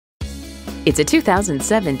It's a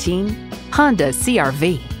 2017 Honda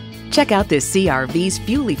CR-V. Check out this CR-V's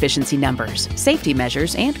fuel efficiency numbers, safety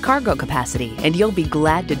measures, and cargo capacity, and you'll be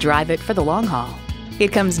glad to drive it for the long haul.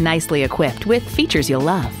 It comes nicely equipped with features you'll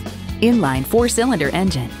love: inline 4-cylinder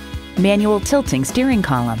engine, manual tilting steering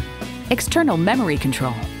column, external memory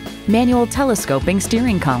control, manual telescoping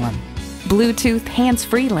steering column, Bluetooth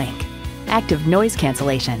hands-free link, active noise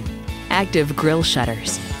cancellation, active grille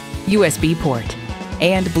shutters, USB port,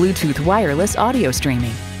 and Bluetooth wireless audio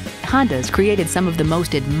streaming. Honda's created some of the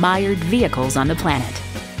most admired vehicles on the planet.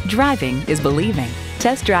 Driving is believing.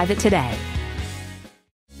 Test drive it today.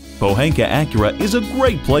 Pohanka Acura is a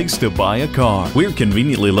great place to buy a car. We're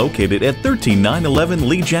conveniently located at 13911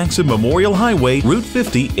 Lee Jackson Memorial Highway, Route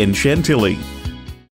 50 in Chantilly.